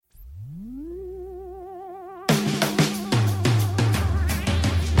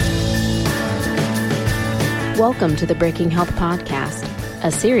Welcome to the Breaking Health Podcast,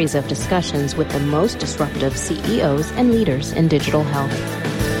 a series of discussions with the most disruptive CEOs and leaders in digital health.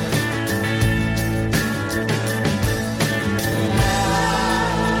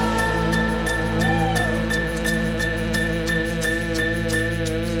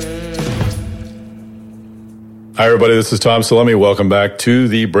 Hi, everybody. This is Tom Salemi. Welcome back to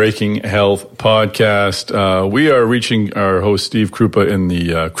the Breaking Health Podcast. We are reaching our host, Steve Krupa, in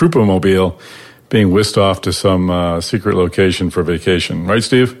the Krupa-mobile, being whisked off to some secret location for vacation. Right,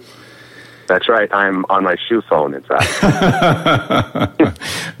 Steve? That's right. I'm on my shoe phone, in fact.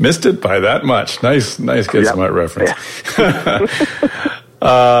 Missed it by that much. Nice get smart reference. Yeah.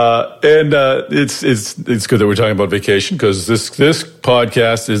 It's good that we're talking about vacation, because this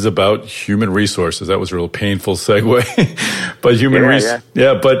podcast is about human resources. That was a real painful segue,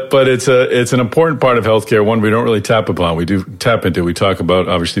 but but it's an important part of healthcare. One we don't really tap upon. We do tap into. We talk about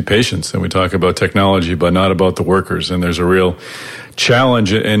obviously patients and we talk about technology, but not about the workers. And there's a real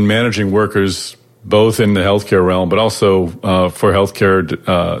challenge in managing workers, both in the healthcare realm, but also for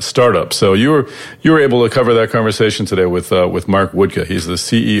healthcare startups. So you were able to cover that conversation today with Mark Woodka. He's the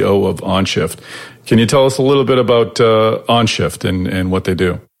CEO of OnShift. Can you tell us a little bit about OnShift and what they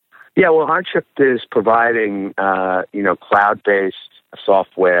do? Yeah, well, OnShift is providing cloud-based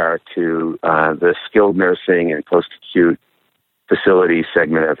software to the skilled nursing and post-acute facility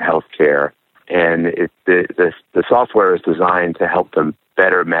segment of healthcare, and the software is designed to help them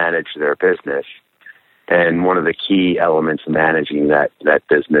better manage their business. And one of the key elements of managing that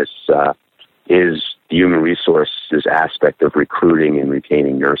business is the human resources aspect of recruiting and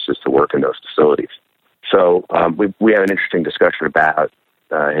retaining nurses to work in those facilities. So we have an interesting discussion about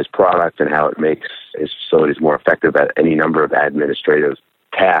his product and how it makes his facilities more effective at any number of administrative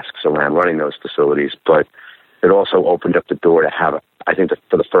tasks around running those facilities. But it also opened up the door to have, I think,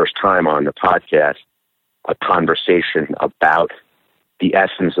 for the first time on the podcast, a conversation about the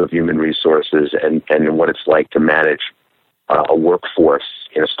essence of human resources and what it's like to manage a workforce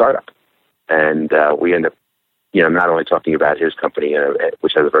in a startup. And we end up, not only talking about his company,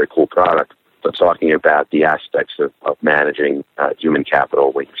 which has a very cool product, but talking about the aspects of managing human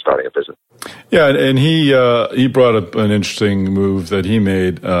capital when you're starting a business. Yeah, and he brought up an interesting move that he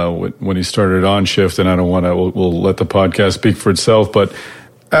made when he started OnShift, and we'll let the podcast speak for itself, but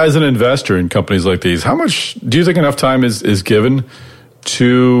as an investor in companies like these, how much do you think enough time is given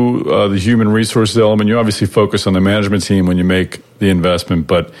to the human resources element? You obviously focus on the management team when you make the investment,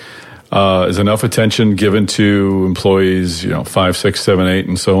 but is enough attention given to employees, 5, 6, 7, 8,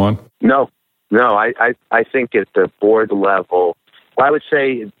 and so on? No. I think at the board level, I would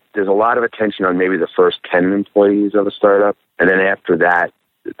say there's a lot of attention on maybe the first 10 employees of a startup, and then after that,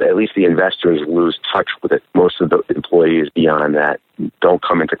 at least the investors lose touch with it. Most of the employees beyond that don't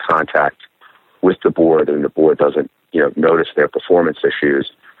come into contact with the board, and the board doesn't notice their performance issues.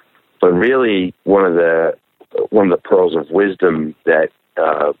 But really, one of the pearls of wisdom that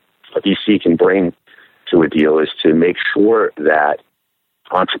a VC can bring to a deal is to make sure that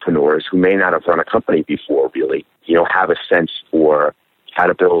entrepreneurs who may not have run a company before really, have a sense for how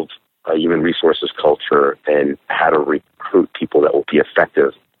to build a human resources culture and how to recruit people that will be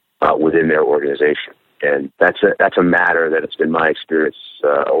effective within their organization. And that's a matter that it's been my experience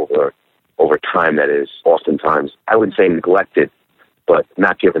over time that is oftentimes, I wouldn't say neglected, but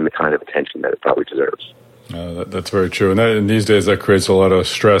not given the kind of attention that it probably deserves. That's very true. And these days that creates a lot of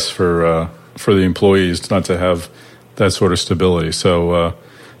stress for the employees not to have that sort of stability. So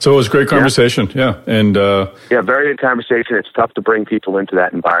it was a great conversation. Yeah. And very good conversation. It's tough to bring people into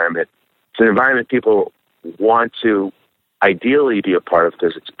that environment. It's an environment people want to ideally be a part of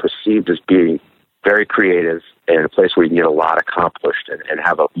because it's perceived as being very creative and a place where you can get a lot accomplished and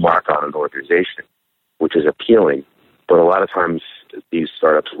have a mark on an organization, which is appealing. But a lot of times these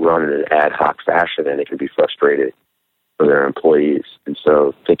startups run in an ad hoc fashion and it can be frustrating for their employees. And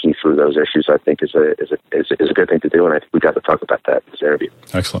so thinking through those issues, I think, is a good thing to do. And I think we got to talk about that in this interview.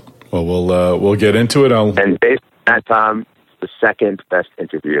 Excellent. Well, we'll get into it. And based on that, Tom, the second best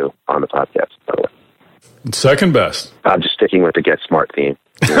interview on the podcast, by the way. Second best. I'm just sticking with the Get Smart theme.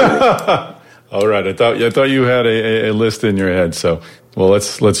 All right. I thought you had a list in your head. So, well,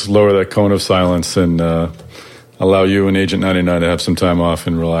 let's lower that cone of silence and allow you and Agent 99 to have some time off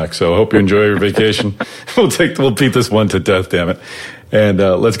and relax. So I hope you enjoy your vacation. We'll beat this one to death, damn it. And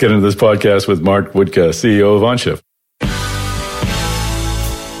let's get into this podcast with Mark Woodka, CEO of OnShift.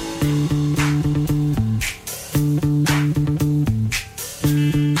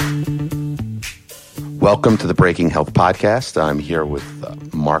 Welcome to the Breaking Health Podcast. I'm here with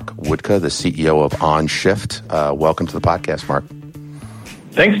Mark Woodka, the CEO of OnShift. Welcome to the podcast, Mark.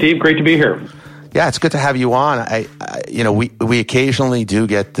 Thanks, Steve. Great to be here. Yeah, it's good to have you on. We occasionally do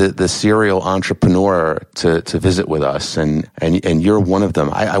get the serial entrepreneur to visit with us, and you're one of them.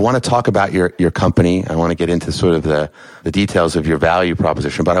 I want to talk about your company. I want to get into sort of the details of your value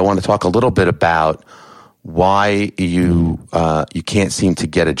proposition, but I want to talk a little bit about why you can't seem to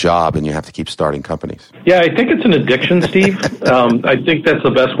get a job and you have to keep starting companies. Yeah, I think it's an addiction, Steve. I think that's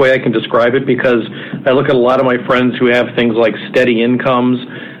the best way I can describe it, because I look at a lot of my friends who have things like steady incomes,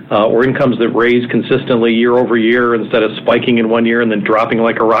 or incomes that raise consistently year over year instead of spiking in one year and then dropping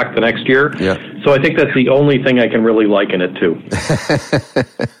like a rock the next year. Yeah. So I think that's the only thing I can really liken it to.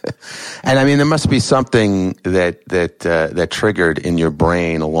 And I mean, there must be something that triggered in your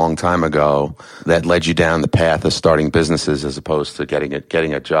brain a long time ago that led you down the path of starting businesses as opposed to getting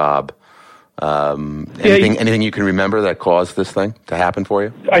a job. Anything you can remember that caused this thing to happen for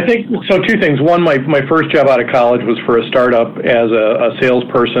you? I think so. Two things. One, my first job out of college was for a startup as a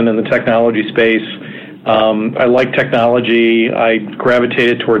salesperson in the technology space. I like technology. I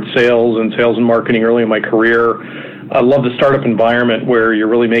gravitated towards sales and marketing early in my career. I love the startup environment where you're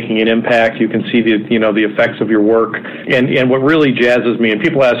really making an impact. You can see the effects of your work. And what really jazzes me, and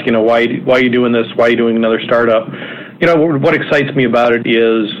people ask, why are you doing this? Why are you doing another startup? What excites me about it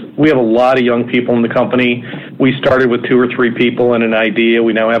is we have a lot of young people in the company. We started with 2 or 3 people and an idea.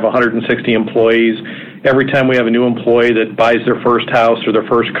 We now have 160 employees. Every time we have a new employee that buys their first house or their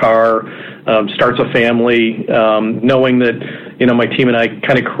first car, starts a family, knowing that, my team and I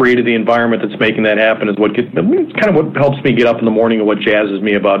kind of created the environment that's making that happen is what helps me get up in the morning and what jazzes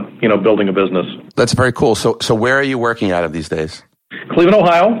me about, building a business. That's very cool. So where are you working out of these days? Cleveland,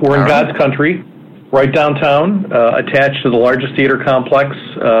 Ohio. We're in God's country. Right downtown, attached to the largest theater complex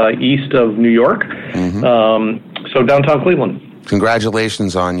east of New York. Mm-hmm. So downtown Cleveland.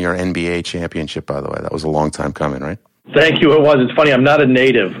 Congratulations on your NBA championship, by the way. That was a long time coming, right? Thank you. It was. It's funny, I'm not a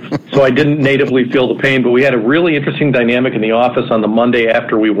native, so I didn't natively feel the pain, but we had a really interesting dynamic in the office on the Monday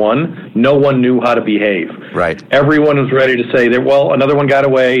after we won. No one knew how to behave. Right. Everyone was ready to say, another one got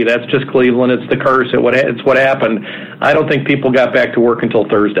away. That's just Cleveland. It's the curse. It's what happened. I don't think people got back to work until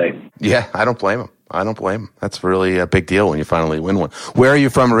Thursday. Yeah, I don't blame them. That's really a big deal when you finally win one. Where are you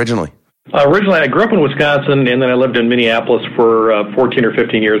from originally? Originally, I grew up in Wisconsin, and then I lived in Minneapolis for 14 or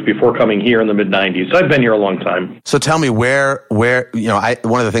 15 years before coming here in the mid-'90s. So I've been here a long time. So tell me where one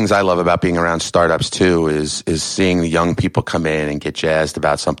of the things I love about being around startups, too, is seeing the young people come in and get jazzed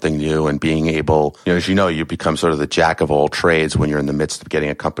about something new and being able, as you become sort of the jack of all trades when you're in the midst of getting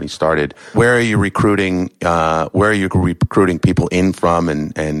a company started. Where are you recruiting people in from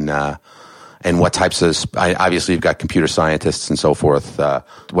and what types of, obviously you've got computer scientists and so forth.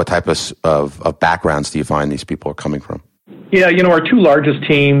 What type of backgrounds do you find these people are coming from? Yeah, our 2 largest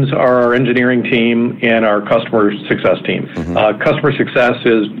teams are our engineering team and our customer success team. Mm-hmm. Customer success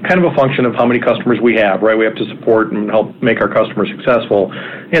is kind of a function of how many customers we have, right? We have to support and help make our customers successful.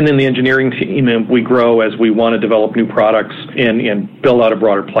 And then the engineering team, we grow as we want to develop new products and build out a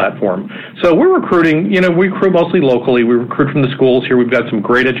broader platform. So we're recruiting, we recruit mostly locally. We recruit from the schools here. We've got some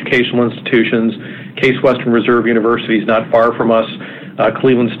great educational institutions. Case Western Reserve University is not far from us.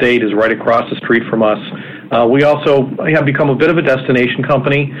 Cleveland State is right across the street from us. We also have become a bit of a destination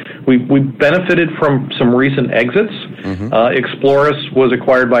company. We benefited from some recent exits. Mm-hmm. Explorus was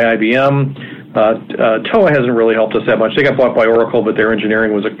acquired by IBM. TOA hasn't really helped us that much. They got bought by Oracle, but their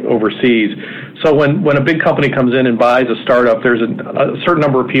engineering was overseas. So when a big company comes in and buys a startup, there's a certain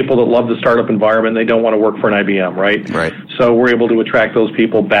number of people that love the startup environment. They don't want to work for an IBM, right? Right. So we're able to attract those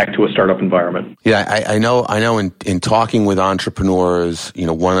people back to a startup environment. Yeah, I know. In talking with entrepreneurs,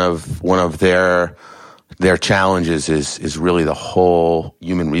 one of their challenges is really the whole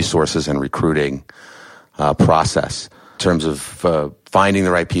human resources and recruiting process in terms of finding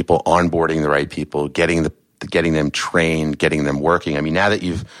the right people, onboarding the right people, getting them trained, getting them working. I mean, now that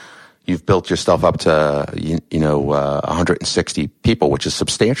you've built yourself up to 160 people, which is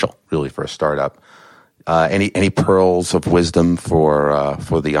substantial, really, for a startup. Any pearls of wisdom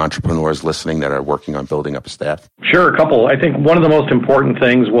for the entrepreneurs listening that are working on building up a staff? Sure, a couple. I think one of the most important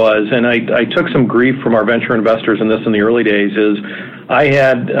things was, and I took some grief from our venture investors in this in the early days, is I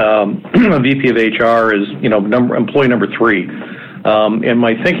had a VP of HR as employee number 3. And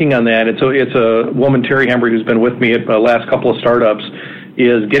my thinking on that, it's a woman, Terry Hembry, who's been with me at the last couple of startups,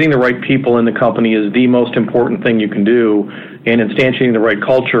 is getting the right people in the company is the most important thing you can do, and instantiating the right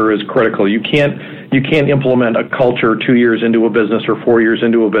culture is critical. You can't implement a culture 2 years into a business or 4 years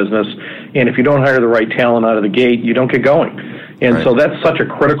into a business, and if you don't hire the right talent out of the gate, you don't get going. And so that's such a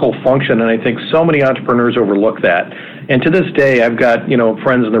critical function, and I think so many entrepreneurs overlook that. And to this day, I've got,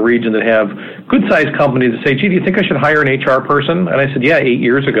 friends in the region that have good-sized companies that say, gee, do you think I should hire an HR person? And I said, yeah, 8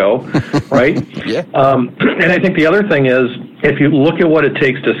 years ago, right? Yeah. And I think the other thing is, if you look at what it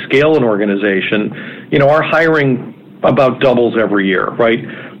takes to scale an organization, our hiring about doubles every year, right?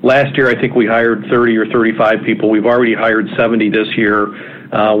 Last year, I think we hired 30 or 35 people. We've already hired 70 this year.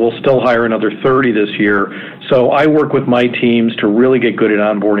 We'll still hire another 30 this year. So I work with my teams to really get good at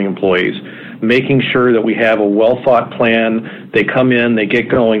onboarding employees, making sure that we have a well-thought plan. They come in, they get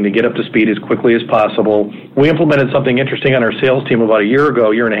going, they get up to speed as quickly as possible. We implemented something interesting on our sales team about a year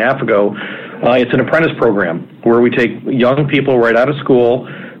and a half ago. It's an apprentice program where we take young people right out of school.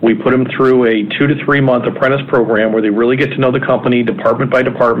 We put them through a 2 to 3 month apprentice program where they really get to know the company department by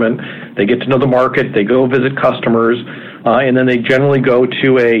department. They get to know the market. They go visit customers, and then they generally go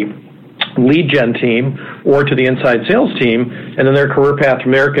to a lead gen team or to the inside sales team, and then their career path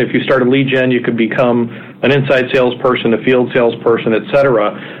from there. If you start a lead gen, you could become an inside salesperson, a field salesperson, et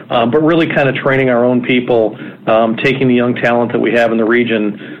cetera. But really kind of training our own people, taking the young talent that we have in the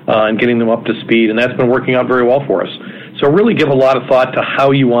region and getting them up to speed, and that's been working out very well for us. So really give a lot of thought to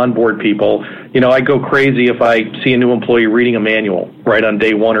how you onboard people. I go crazy if I see a new employee reading a manual right on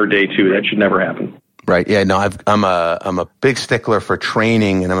day 1 or day 2. That should never happen. Right. Yeah. No. I'm a big stickler for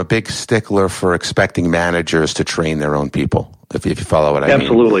training, and I'm a big stickler for expecting managers to train their own people. If you follow what I mean.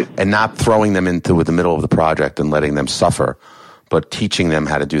 Absolutely. And not throwing them into the middle of the project and letting them suffer, but teaching them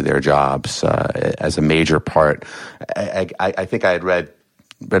how to do their jobs as a major part. I think I had read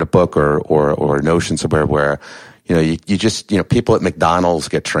a book or a notion somewhere where you just people at McDonald's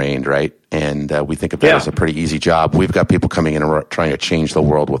get trained, right? And we think of that as a pretty easy job. We've got people coming in and trying to change the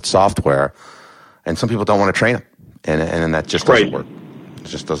world with software. And some people don't want to train them, and that just doesn't work. It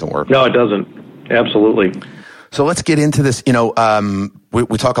just doesn't work. No, it doesn't. Absolutely. So let's get into this. We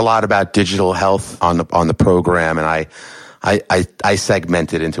talk a lot about digital health on the program, and I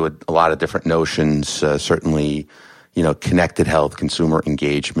segment it into a lot of different notions. Certainly, connected health, consumer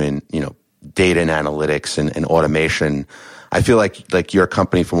engagement, data and analytics, and automation. I feel like your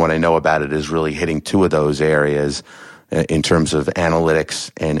company, from what I know about it, is really hitting 2 of those areas in terms of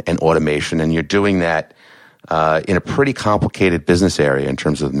analytics and automation. And you're doing that in a pretty complicated business area in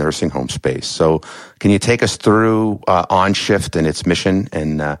terms of the nursing home space. So can you take us through OnShift and its mission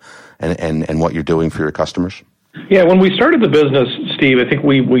and what you're doing for your customers? Yeah, when we started the business, Steve, I think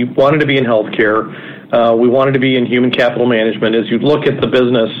we wanted to be in healthcare. We wanted to be in human capital management. As you look at the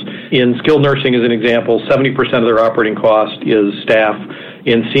business in skilled nursing as an example, 70% of their operating cost is staff.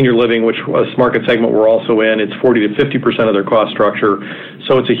 In senior living, which was a market segment we're also in, it's 40 to 50% of their cost structure.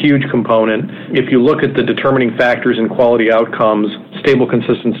 So it's a huge component. If you look at the determining factors in quality outcomes, stable,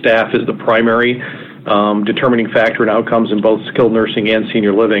 consistent staff is the primary determining factor in outcomes in both skilled nursing and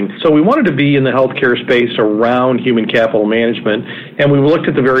senior living. So we wanted to be in the healthcare space around human capital management, and we looked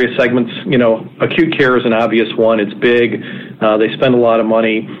at the various segments. Acute care is an obvious one. It's big. They spend a lot of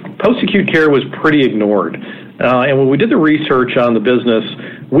money. Post-acute care was pretty ignored. And when we did the research on the business,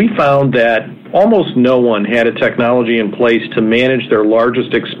 we found that almost no one had a technology in place to manage their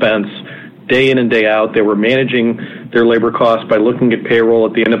largest expense day in and day out. They were managing their labor costs by looking at payroll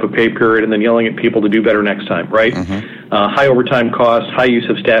at the end of a pay period and then yelling at people to do better next time, right? Mm-hmm. High overtime costs, high use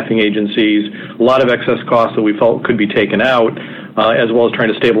of staffing agencies, a lot of excess costs that we felt could be taken out, as well as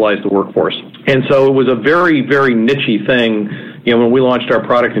trying to stabilize the workforce. And so it was a very, very niche-y thing. When we launched our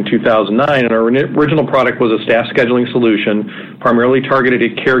product in 2009, and our original product was a staff scheduling solution, primarily targeted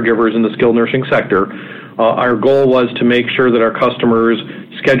at caregivers in the skilled nursing sector. Our goal was to make sure that our customers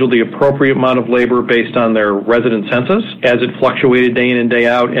scheduled the appropriate amount of labor based on their resident census as it fluctuated day in and day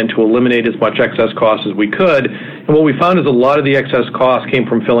out, and to eliminate as much excess cost as we could. And what we found is a lot of the excess cost came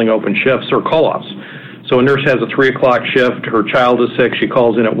from filling open shifts or call-offs. So a nurse has a 3 o'clock shift, her child is sick, she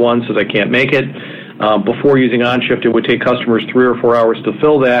calls in at 1, says, I can't make it. Before using OnShift, it would take customers 3 or 4 hours to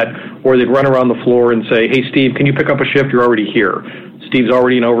fill that, or they'd run around the floor and say, hey, Steve, can you pick up a shift? You're already here. Steve's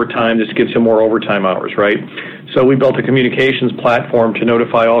already in overtime. This gives him more overtime hours, right? So we built a communications platform to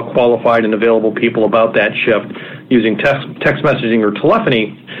notify all qualified and available people about that shift using text messaging or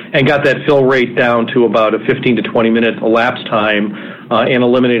telephony, and got that fill rate down to about a 15 to 20-minute elapsed time, and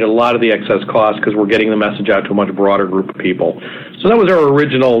eliminated a lot of the excess costs because we're getting the message out to a much broader group of people. So that was our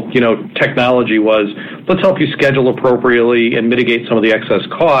original, technology was, let's help you schedule appropriately and mitigate some of the excess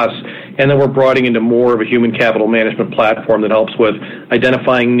costs. And then we're broadening into more of a human capital management platform that helps with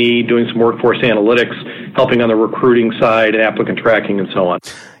identifying need, doing some workforce analytics, helping on the recruiting side and applicant tracking and so on.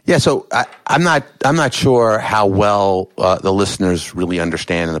 Yeah, so I'm not sure how well the listeners really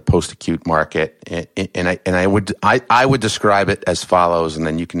understand in the post-acute market, and I would describe it as follows, and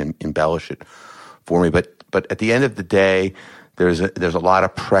then you can embellish it for me. But at the end of the day, there's a lot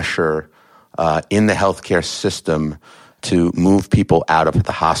of pressure in the healthcare system to move people out of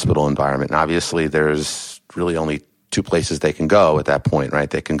the hospital environment. And obviously, there's really only two places they can go at that point, right?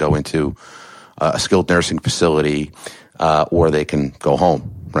 They can go into a skilled nursing facility, or they can go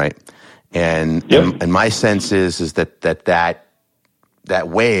home, right? And my sense is that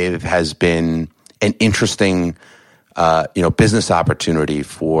wave has been an interesting, business opportunity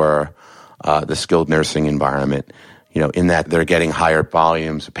for the skilled nursing environment. In that they're getting higher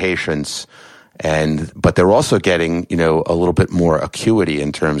volumes of patients, but they're also getting, a little bit more acuity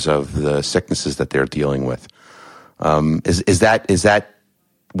in terms of the sicknesses that they're dealing with. Is that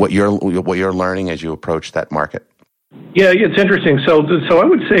what you're learning as you approach that market? Yeah, it's interesting. So I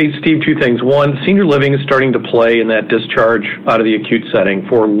would say, Steve, two things. One, senior living is starting to play in that discharge out of the acute setting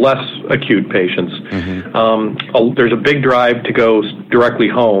for less acute patients. Mm-hmm. There's a big drive to go directly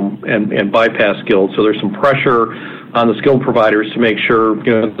home and bypass skilled. So there's some pressure on the skilled providers to make sure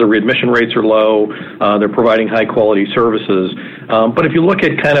the readmission rates are low, they're providing high quality services. But if you look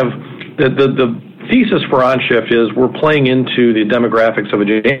at kind of the thesis for OnShift is we're playing into the demographics of an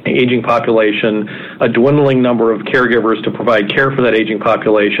aging population, a dwindling number of caregivers to provide care for that aging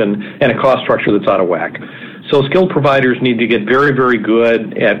population, and a cost structure that's out of whack. So skilled providers need to get very, very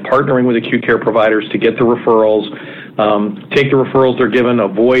good at partnering with acute care providers to get the referrals, take the referrals they're given,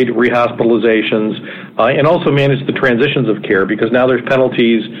 avoid rehospitalizations, and also manage the transitions of care, because now there's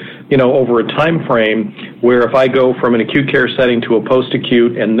penalties, over a time frame where if I go from an acute care setting to a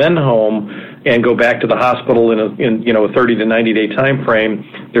post-acute and then home and go back to the hospital in a 30 to 90 day time frame,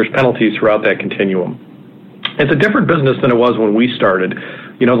 there's penalties throughout that continuum. It's a different business than it was when we started.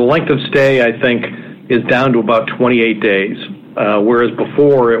 The length of stay, I think, is down to about 28 days, whereas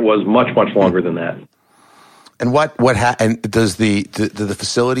before it was much, much longer than that. And and does the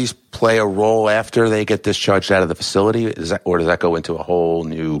facilities play a role after they get discharged out of the facility? Or does that go into a whole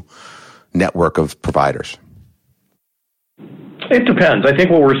new network of providers? It depends. I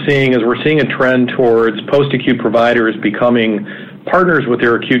think what we're seeing a trend towards post-acute providers becoming partners with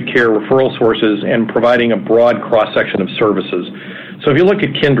their acute care referral sources and providing a broad cross-section of services. So if you look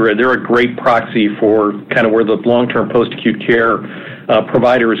at Kindred, they're a great proxy for kind of where the long-term post-acute care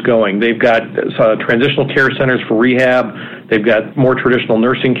provider is going. They've got transitional care centers for rehab. They've got more traditional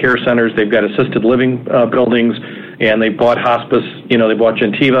nursing care centers. They've got assisted living buildings, and they bought hospice. They bought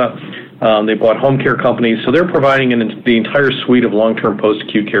Gentiva. They bought home care companies. So they're providing the entire suite of long-term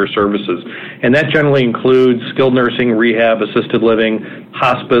post-acute care services. And that generally includes skilled nursing, rehab, assisted living,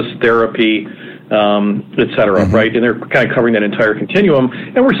 hospice, therapy, et cetera, mm-hmm. right? And they're kind of covering that entire continuum.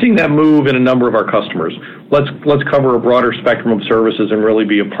 And we're seeing that move in a number of our customers. Let's cover a broader spectrum of services and really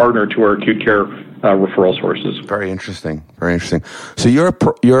be a partner to our acute care referral sources. Very interesting. Very interesting. So your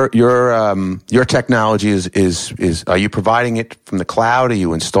technology is are you providing it from the cloud? Are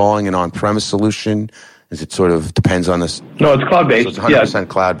you installing an on-premise solution? Is it sort of depends on this? No, it's cloud-based. So it's 100%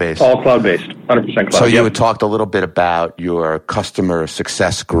 cloud-based. All cloud-based, 100% cloud. So you had talked a little bit about your customer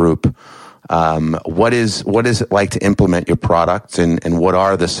success group. What is it like to implement your products, and what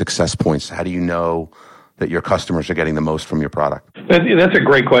are the success points? How do you know that your customers are getting the most from your product? That's a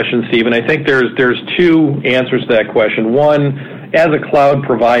great question, Steve, and I think there's two answers to that question. One, as a cloud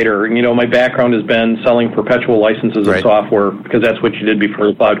provider, my background has been selling perpetual licenses of software, because that's what you did before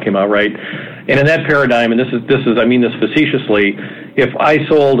the cloud came out, right? And in that paradigm, and this is I mean this facetiously, if I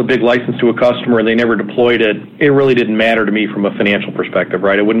sold a big license to a customer and they never deployed it, it really didn't matter to me from a financial perspective,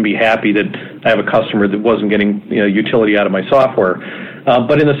 right? I wouldn't be happy that I have a customer that wasn't getting utility out of my software.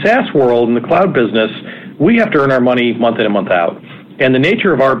 But in the SaaS world, in the cloud business, we have to earn our money month in and month out. And the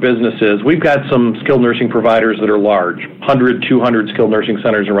nature of our business is we've got some skilled nursing providers that are large, 100, 200 skilled nursing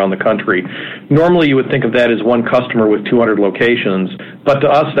centers around the country. Normally you would think of that as one customer with 200 locations, but to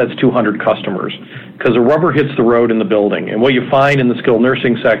us that's 200 customers, because the rubber hits the road in the building. And what you find in the skilled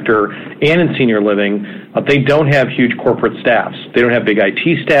nursing sector and in senior living, they don't have huge corporate staffs. They don't have big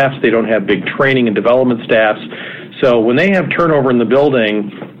IT staffs. They don't have big training and development staffs. So when they have turnover in the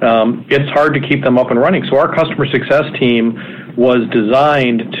building, it's hard to keep them up and running. So our customer success team was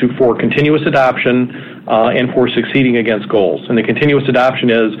designed for continuous adoption and for succeeding against goals. And the continuous adoption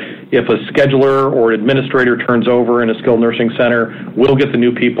is if a scheduler or administrator turns over in a skilled nursing center, we'll get the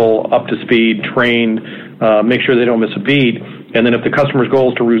new people up to speed, trained, make sure they don't miss a beat. And then if the customer's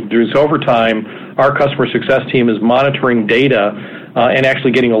goal is to reduce overtime, our customer success team is monitoring data and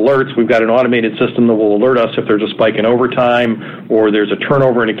actually getting alerts. We've got an automated system that will alert us if there's a spike in overtime or there's a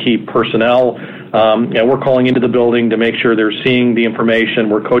turnover in a key personnel. And we're calling into the building to make sure they're seeing the information.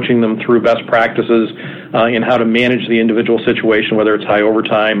 We're coaching them through best practices in how to manage the individual situation, whether it's high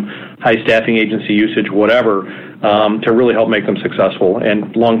overtime, high staffing agency usage, whatever, to really help make them successful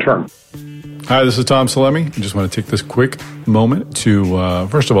and long-term. Hi, this is Tom Salemi. I just want to take this quick moment to,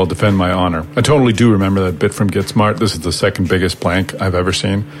 first of all, defend my honor. I totally do remember that bit from Get Smart. This is the second biggest blank I've ever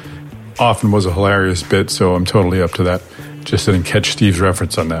seen. Often was a hilarious bit, so I'm totally up to that. Just didn't catch Steve's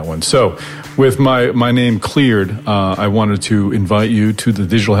reference on that one. So, with my name cleared, I wanted to invite you to the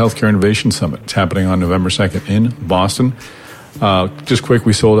Digital Healthcare Innovation Summit. It's happening on November 2nd in Boston. Just quick,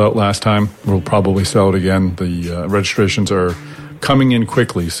 we sold out last time. We'll probably sell it again. The registrations are coming in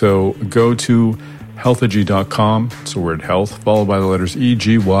quickly. So go to healthy.com. It's the word health, followed by the letters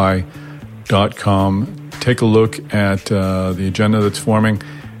EGY.com. Take a look at the agenda that's forming,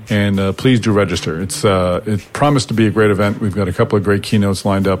 and please do register. It promised to be a great event. We've got a couple of great keynotes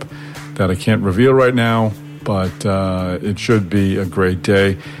lined up that I can't reveal right now, but it should be a great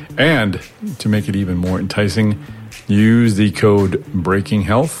day. And to make it even more enticing, use the code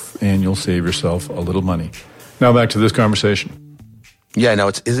BREAKINGHEALTH, and you'll save yourself a little money. Now back to this conversation. Yeah, no,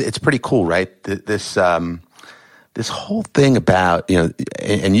 it's pretty cool, right? This whole thing about,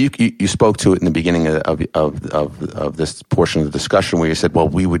 and you spoke to it in the beginning of this portion of the discussion where you said, well,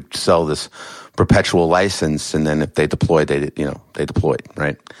 we would sell this perpetual license, and then if they deployed, they deployed,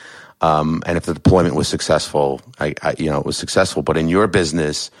 right? And if the deployment was successful, it was successful. But in your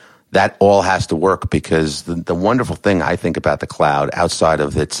business, that all has to work, because the wonderful thing I think about the cloud, outside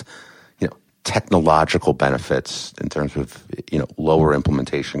of its technological benefits in terms of lower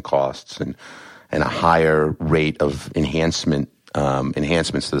implementation costs and a higher rate of enhancements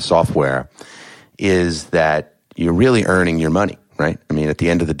to the software, is that you're really earning your money, right? I mean, at the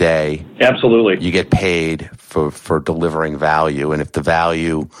end of the day, absolutely, you get paid for delivering value, and if the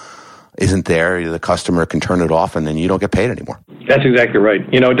value isn't there, the customer can turn it off, and then you don't get paid anymore. That's exactly right.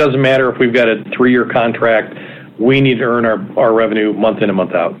 It doesn't matter if we've got a 3-year contract. We need to earn our revenue month in and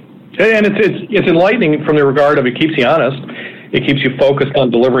month out. And it's enlightening from the regard of it keeps you honest. It keeps you focused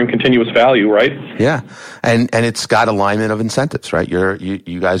on delivering continuous value, right? Yeah, and it's got alignment of incentives, right?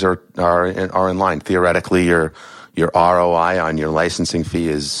 You guys are in line. Theoretically, your ROI on your licensing fee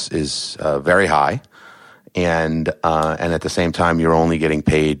is very high, and at the same time, you're only getting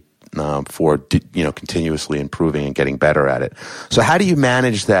paid for continuously improving and getting better at it. So how do you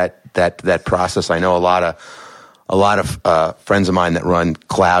manage that process? I know a lot of friends of mine that run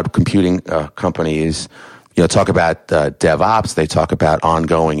cloud computing companies, talk about DevOps. They talk about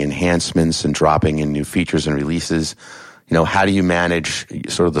ongoing enhancements and dropping in new features and releases. How do you manage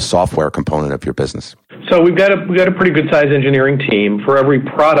sort of the software component of your business? So we've got a pretty good sized engineering team. For every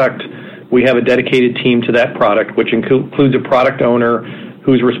product, we have a dedicated team to that product, which includes a product owner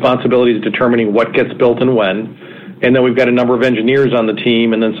whose responsibility is determining what gets built and when. And then we've got a number of engineers on the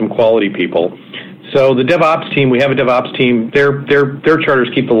team, and then some quality people. So the DevOps team, we have a DevOps team. Their charters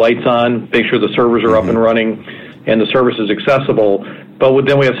keep the lights on, make sure the servers are up and running, and the service is accessible. But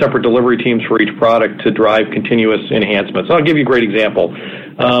then we have separate delivery teams for each product to drive continuous enhancements. I'll give you a great example.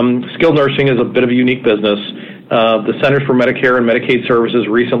 Skilled nursing is a bit of a unique business. The Centers for Medicare and Medicaid Services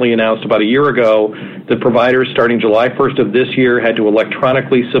recently announced about a year ago that providers starting July 1st of this year had to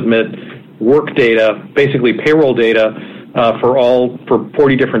electronically submit work data, basically payroll data, for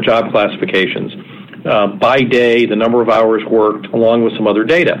 40 different job classifications. By day, the number of hours worked, along with some other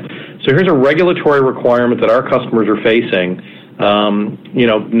data. So here's a regulatory requirement that our customers are facing.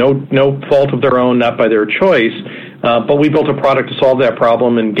 No fault of their own, not by their choice, but we built a product to solve that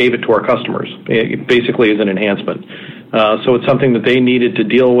problem and gave it to our customers, basically as an enhancement. So it's something that they needed to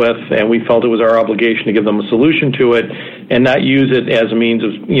deal with, and we felt it was our obligation to give them a solution to it and not use it as a means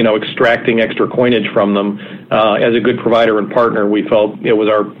of, extracting extra coinage from them. As a good provider and partner, we felt it was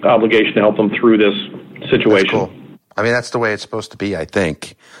our obligation to help them through this situation. That's cool. I mean, that's the way it's supposed to be, I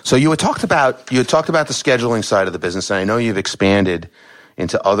think. So you had talked about the scheduling side of the business, and I know you've expanded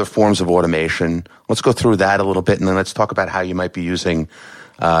into other forms of automation. Let's go through that a little bit, and then let's talk about how you might be using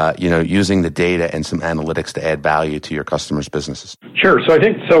using the data and some analytics to add value to your customers' businesses? Sure. So I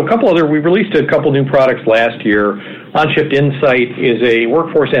think we released a couple new products last year. OnShift Insight is a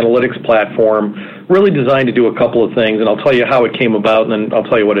workforce analytics platform really designed to do a couple of things, and I'll tell you how it came about, and then I'll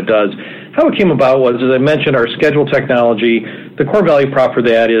tell you what it does. How it came about was, as I mentioned, our schedule technology. The core value prop for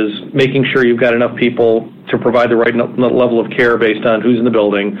that is making sure you've got enough people to provide the right level of care based on who's in the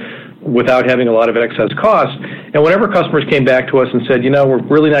building, without having a lot of excess cost. And whenever customers came back to us and said, we're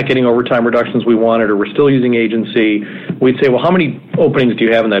really not getting overtime reductions we wanted, or we're still using agency, we'd say, well, how many openings do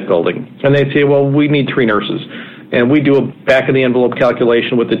you have in that building? And they'd say, well, we need 3 nurses. And we do a back-of-the-envelope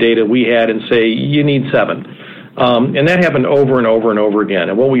calculation with the data we had and say, you need 7. And that happened over and over and over again.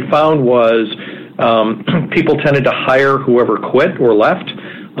 And what we found was people tended to hire whoever quit or left,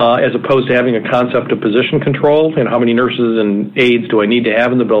 as opposed to having a concept of position control and how many nurses and aides do I need to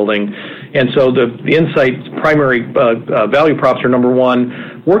have in the building. And so the Insight's primary value props are, number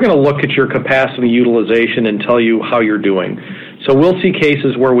one, we're going to look at your capacity utilization and tell you how you're doing. So we'll see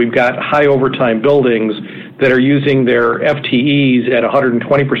cases where we've got high overtime buildings that are using their FTEs at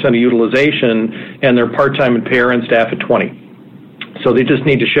 120% of utilization and their part-time and PRN staff at 20. So they just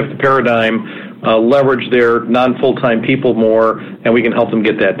need to shift the paradigm, leverage their non-full-time people more, and we can help them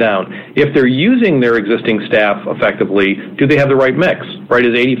get that down. If they're using their existing staff effectively, do they have the right mix? Right?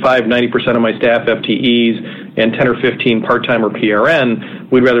 Is 85, 90% of my staff FTEs and 10 or 15 part-time or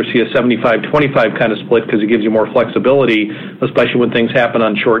PRN? We'd rather see a 75-25 kind of split because it gives you more flexibility, especially when things happen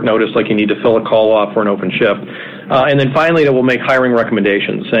on short notice, like you need to fill a call off for an open shift. And then finally, it will make hiring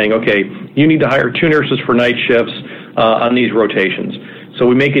recommendations, saying, okay, you need to hire 2 nurses for night shifts on these rotations. So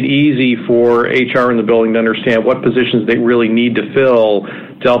we make it easy for HR in the building to understand what positions they really need to fill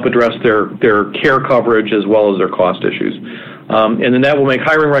to help address their care coverage as well as their cost issues. And then that will make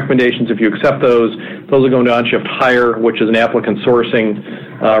hiring recommendations. If you accept those will go into OnShift Hire, which is an applicant sourcing,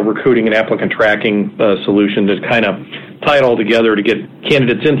 recruiting, and applicant tracking solution to kind of tie it all together to get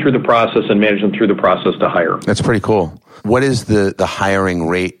candidates in through the process and manage them through the process to hire. That's pretty cool. What is the hiring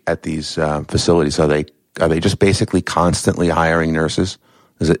rate at these facilities? Are they just basically constantly hiring nurses?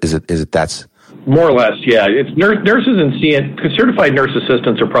 Is it that's more or less? Yeah, it's nurses and certified nurse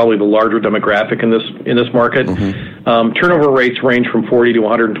assistants are probably the larger demographic in this market. Mm-hmm. Turnover rates range from 40 to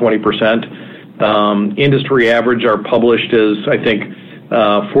 120%. Industry average are published as, I think,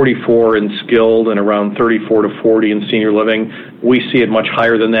 44 in skilled and around 34 to 40 in senior living. We see it much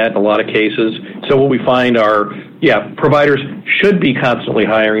higher than that in a lot of cases. So what we find are, providers should be constantly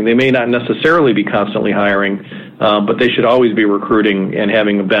hiring. They may not necessarily be constantly hiring, but they should always be recruiting and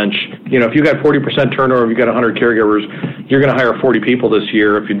having a bench. If you got 40% turnover, if you got 100 caregivers, you're going to hire 40 people this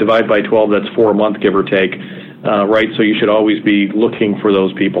year. If you divide by 12, that's 4 a month, give or take. Right, so you should always be looking for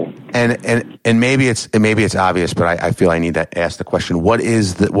those people. And maybe it's obvious, but I feel I need to ask the question: what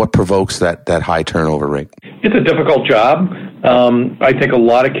provokes that high turnover rate? It's a difficult job. I think a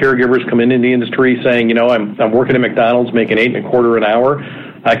lot of caregivers come into the industry saying, I'm working at McDonald's making $8.25 an hour.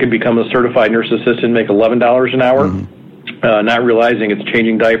 I could become a certified nurse assistant and make $11 an hour, mm-hmm. Not realizing it's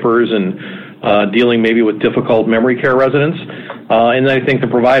changing diapers and dealing maybe with difficult memory care residents. And I think the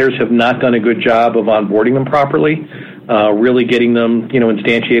providers have not done a good job of onboarding them properly, really getting them,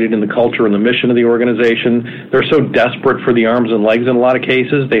 instantiated in the culture and the mission of the organization. They're so desperate for the arms and legs in a lot of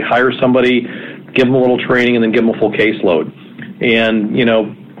cases. They hire somebody, give them a little training, and then give them a full caseload. And,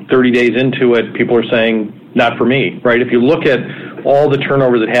 30 days into it, people are saying, not for me, right? If you look at all the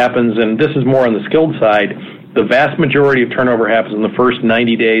turnover that happens, and this is more on the skilled side, the vast majority of turnover happens in the first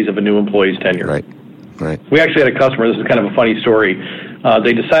 90 days of a new employee's tenure. Right. We actually had a customer, this is kind of a funny story.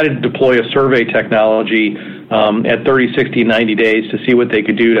 They decided to deploy a survey technology at 30, 60, 90 days to see what they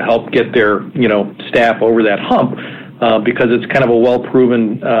could do to help get their, staff over that hump, because it's kind of a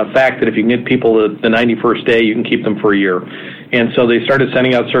well-proven fact that if you can get people the 91st day, you can keep them for a year. And so they started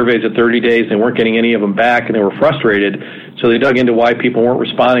sending out surveys at 30 days. They weren't getting any of them back, and they were frustrated. So they dug into why people weren't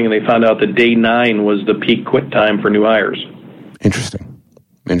responding, and they found out that day 9 was the peak quit time for new hires. Interesting.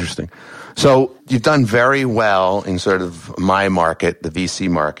 So you've done very well in sort of my market, the VC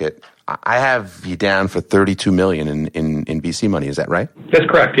market. I have you down for $32 million in VC money. Is that right? That's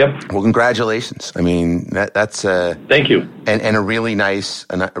correct. Yep. Well, congratulations. I mean, that's thank you. And a really nice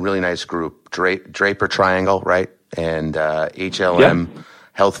group. Draper Triangle, right? And HLM. Yep.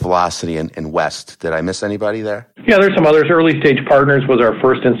 Health Velocity and West. Did I miss anybody there? Yeah, there's some others. Early Stage Partners was our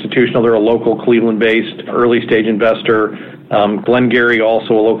first institutional. They're a local Cleveland-based early stage investor. Glengarry,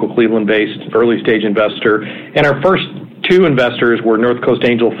 also a local Cleveland-based early stage investor. And our first two investors were North Coast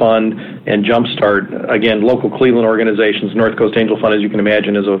Angel Fund and Jumpstart, again, local Cleveland organizations. North Coast Angel Fund, as you can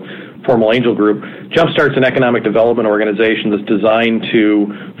imagine, is a formal angel group. Jumpstart's an economic development organization that's designed to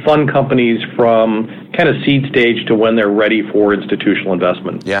fund companies from kind of seed stage to when they're ready for institutional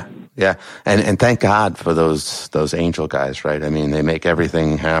investment. Yeah. Yeah, and thank God for those angel guys, right? I mean, they make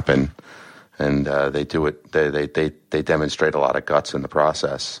everything happen, and they do it. They demonstrate a lot of guts in the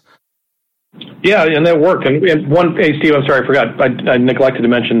process. Yeah, and that worked. And one, hey Steve, I'm sorry, I forgot. I neglected to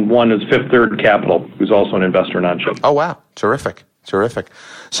mention one is Fifth Third Capital, who's also an investor in OnChip. Oh wow, terrific.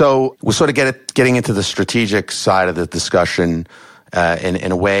 So we're sort of getting into the strategic side of the discussion.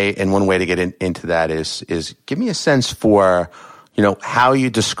 In one way to get into that is give me a sense for, how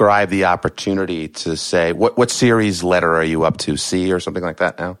you describe the opportunity to say, what series letter are you up to, C or something like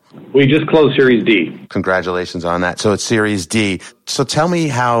that now? We just closed Series D. Congratulations on that. So it's Series D. So tell me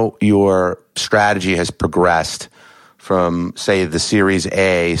how your strategy has progressed from, say, the Series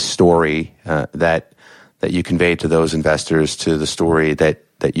A story that you conveyed to those investors to the story that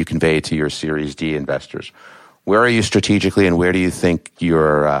you convey to your Series D investors. Where are you strategically, and where do you think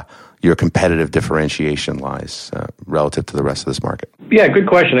your competitive differentiation lies relative to the rest of this market? Yeah, good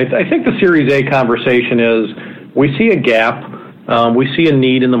question. I think the Series A conversation is we see a gap. We see a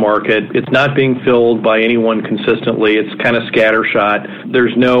need in the market. It's not being filled by anyone consistently. It's kind of scattershot.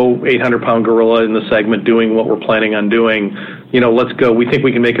 There's no 800-pound gorilla in the segment doing what we're planning on doing. Let's go. We think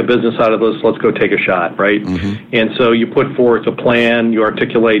we can make a business out of this. Let's go take a shot, right? Mm-hmm. And so you put forth a plan. You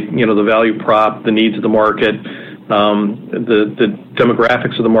articulate, the value prop, the needs of the market, the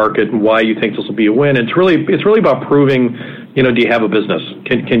demographics of the market, and why you think this will be a win. It's really about proving, do you have a business?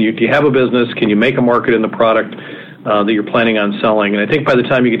 Do you have a business? Can you make a market in the product that you're planning on selling? And I think by the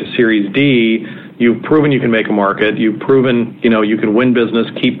time you get to Series D, you've proven you can make a market. You've proven, you can win business,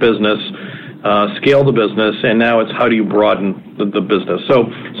 keep business, scale the business, and now it's how do you broaden the business.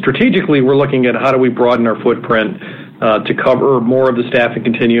 So strategically, we're looking at how do we broaden our footprint to cover more of the staffing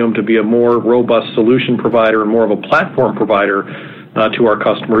continuum, to be a more robust solution provider and more of a platform provider to our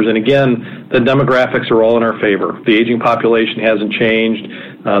customers. And again, the demographics are all in our favor. The aging population hasn't changed.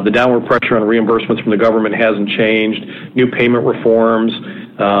 The downward pressure on reimbursements from the government hasn't changed. New payment reforms,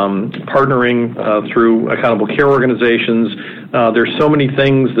 partnering through accountable care organizations. There's so many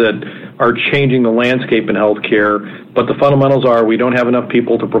things that are changing the landscape in healthcare, but the fundamentals are we don't have enough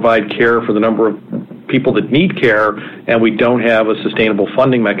people to provide care for the number of people that need care, and we don't have a sustainable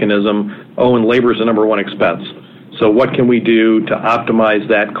funding mechanism. And labor is the number one expense. So what can we do to optimize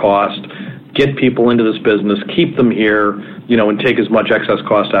that cost, get people into this business, keep them here, and take as much excess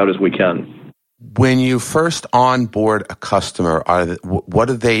cost out as we can? When you first onboard a customer, what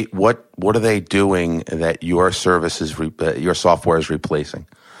are they doing that your your software is replacing?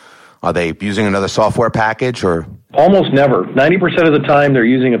 Are they using another software package or? Almost never. 90% of the time, they're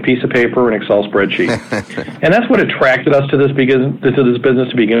using a piece of paper or an Excel spreadsheet, and that's what attracted us to this business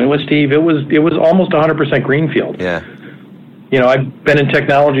to begin with, Steve. It was almost 100% greenfield. Yeah. I've been in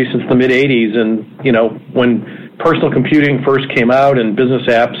technology since the mid '80s, and when personal computing first came out and business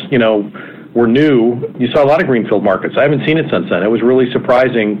apps, were new, you saw a lot of greenfield markets. I haven't seen it since then. It was really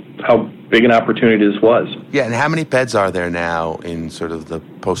surprising how big an opportunity this was. Yeah, and how many beds are there now in sort of the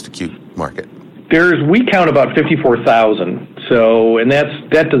post-acute market? We count about 54,000. So, and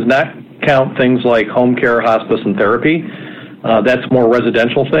that does not count things like home care, hospice, and therapy. That's more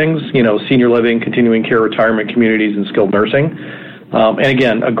residential things, senior living, continuing care, retirement communities, and skilled nursing. And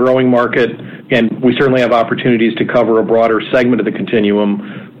again, a growing market, and we certainly have opportunities to cover a broader segment of the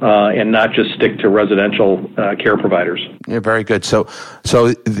continuum and not just stick to residential care providers. Yeah, very good. So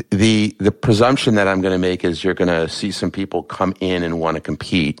the presumption that I'm going to make is you're going to see some people come in and want to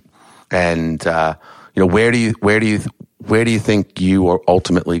compete, and where do you think you are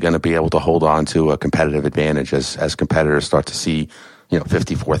ultimately going to be able to hold on to a competitive advantage as competitors start to see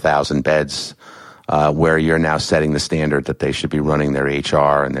 54,000 beds where you're now setting the standard that they should be running their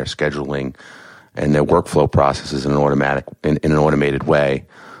HR and their scheduling and their workflow processes in an automated way?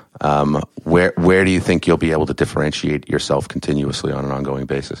 Where do you think you'll be able to differentiate yourself continuously on an ongoing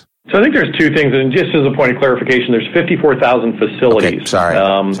basis? So I think there's two things, and just as a point of clarification, there's 54,000 facilities. Okay,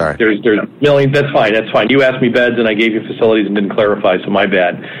 sorry. There's millions. That's fine. You asked me beds, and I gave you facilities and didn't clarify, so my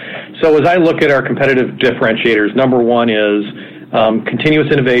bad. So as I look at our competitive differentiators, number one is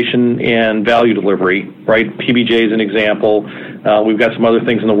continuous innovation and value delivery, right? PBJ is an example. We've got some other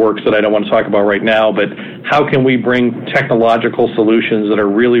things in the works that I don't want to talk about right now, but how can we bring technological solutions that are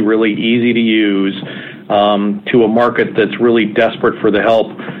really, really easy to use to a market that's really desperate for the help,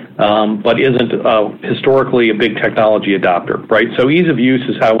 but isn't historically a big technology adopter, right? So ease of use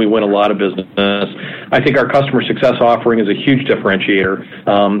is how we win a lot of business. I think our customer success offering is a huge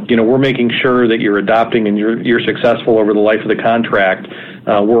differentiator. We're making sure that you're adopting and you're successful over the life of the contract.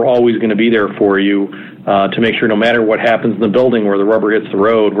 We're always going to be there for you to make sure no matter what happens in the building where the rubber hits the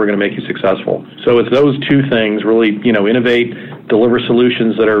road, we're going to make you successful. So it's those two things, really, innovate, deliver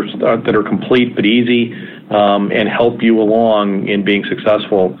solutions that are complete but easy, and help you along in being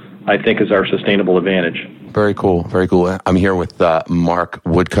successful, I think is our sustainable advantage. Very cool. Very cool. I'm here with Mark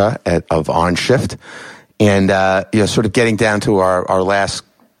Woodka of OnShift. And, sort of getting down to our last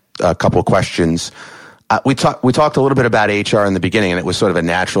couple of questions. We talked a little bit about HR in the beginning, and it was sort of a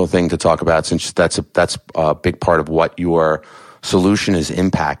natural thing to talk about since that's a big part of what your solution is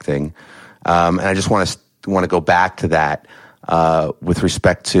impacting. And I just want to go back to that with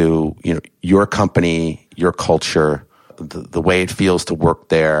respect to your company, your culture, the way it feels to work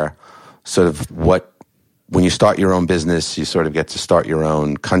there, sort of when you start your own business, you sort of get to start your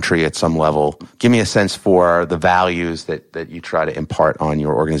own country at some level. Give me a sense for the values that you try to impart on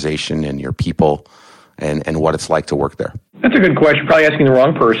your organization and your people and what it's like to work there. That's a good question. Probably asking the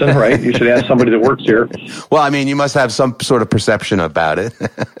wrong person, right? You should ask somebody that works here. Well, I mean, you must have some sort of perception about it.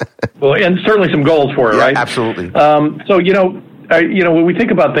 Well, and certainly some goals for it, right? Absolutely. When we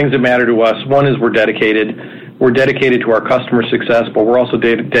think about things that matter to us, one is we're dedicated. We're dedicated to our customer success, but we're also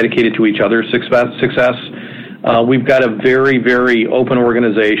dedicated to each other's success. We've got a very, very open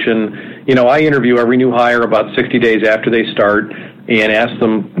organization. I interview every new hire about 60 days after they start and ask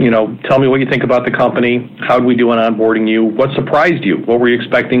them, tell me what you think about the company. How did we do on onboarding you? What surprised you? What were you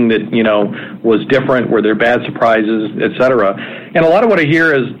expecting that, was different? Were there bad surprises, et cetera? And a lot of what I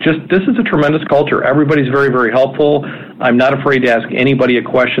hear is just, this is a tremendous culture. Everybody's very, very helpful. I'm not afraid to ask anybody a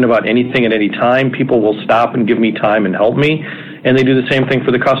question about anything at any time. People will stop and give me time and help me. And they do the same thing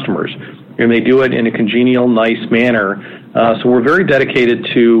for the customers. And they do it in a congenial, nice manner. So we're very dedicated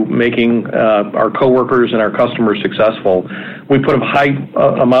to making our coworkers and our customers successful. We put a high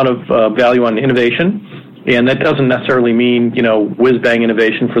amount of value on innovation, and that doesn't necessarily mean, whiz-bang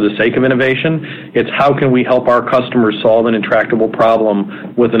innovation for the sake of innovation. It's how can we help our customers solve an intractable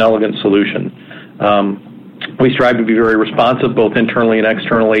problem with an elegant solution. We strive to be very responsive, both internally and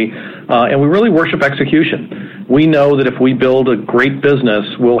externally, and we really worship execution. We know that if we build a great business,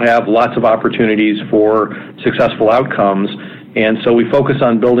 we'll have lots of opportunities for successful outcomes, and so we focus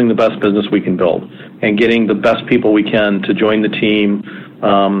on building the best business we can build and getting the best people we can to join the team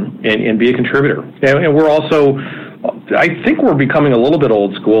and be a contributor. And we're also, I think we're becoming a little bit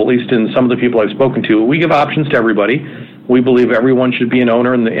old school, at least in some of the people I've spoken to. We give options to everybody. We believe everyone should be an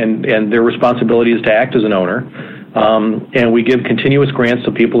owner, and their responsibility is to act as an owner. And we give continuous grants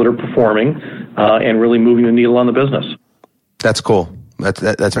to people that are performing and really moving the needle on the business. That's cool. That's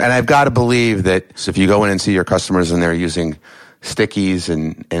and I've got to believe that if you go in and see your customers and they're using stickies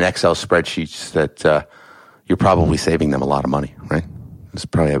and Excel spreadsheets, that you're probably saving them a lot of money, right? It's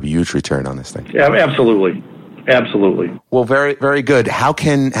probably a huge return on this thing. Yeah, absolutely. Absolutely. Well, very, very good. How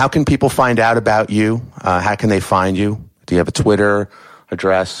can people find out about you? How can they find you? Do you have a Twitter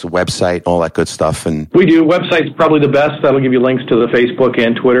address, a website, all that good stuff? And we do. Website's probably the best. That'll give you links to the Facebook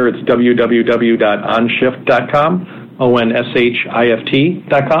and Twitter. It's www.onshift.com,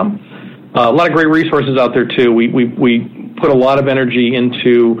 ONSHIFT.com. A lot of great resources out there, too. We put a lot of energy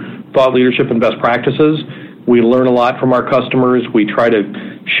into thought leadership and best practices. We learn a lot from our customers. We try to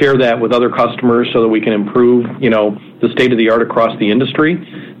share that with other customers so that we can improve, the state of the art across the industry.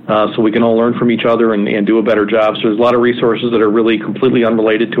 So we can all learn from each other and do a better job. So there's a lot of resources that are really completely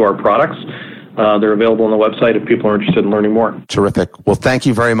unrelated to our products. They're available on the website if people are interested in learning more. Terrific. Well, thank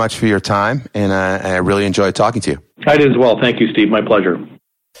you very much for your time, and I really enjoyed talking to you. I did as well. Thank you, Steve. My pleasure.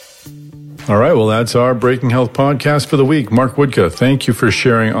 All right, well, that's our Breaking Health podcast for the week. Mark Woodka, thank you for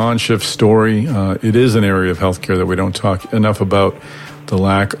sharing OnShift's story. It is an area of healthcare that we don't talk enough about, the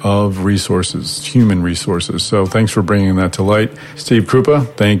lack of resources, human resources. So thanks for bringing that to light. Steve Krupa,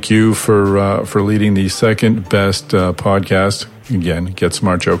 thank you for leading the second best podcast. Again, get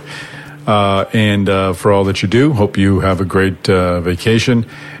smart joke. And for all that you do. Hope you have a great vacation.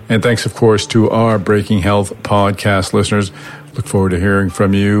 And thanks, of course, to our Breaking Health podcast listeners. Look forward to hearing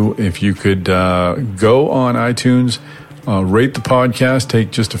from you. If you could go on iTunes, rate the podcast,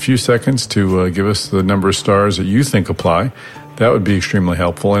 take just a few seconds to give us the number of stars that you think apply. That would be extremely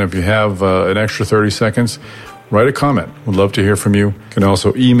helpful. And if you have an extra 30 seconds, write a comment. We'd love to hear from you. You can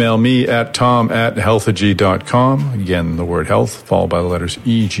also email me at tom@healthagy.com. Again, the word health, followed by the letters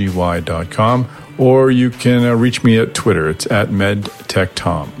EGY.com. Or you can reach me at Twitter. It's at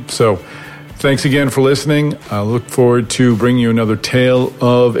MedTechTom. So thanks again for listening. I look forward to bringing you another tale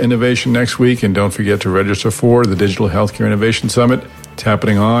of innovation next week. And don't forget to register for the Digital Healthcare Innovation Summit. It's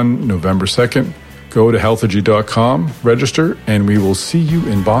happening on November 2nd Go to healthergy.com, register, and we will see you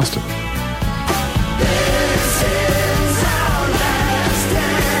in Boston.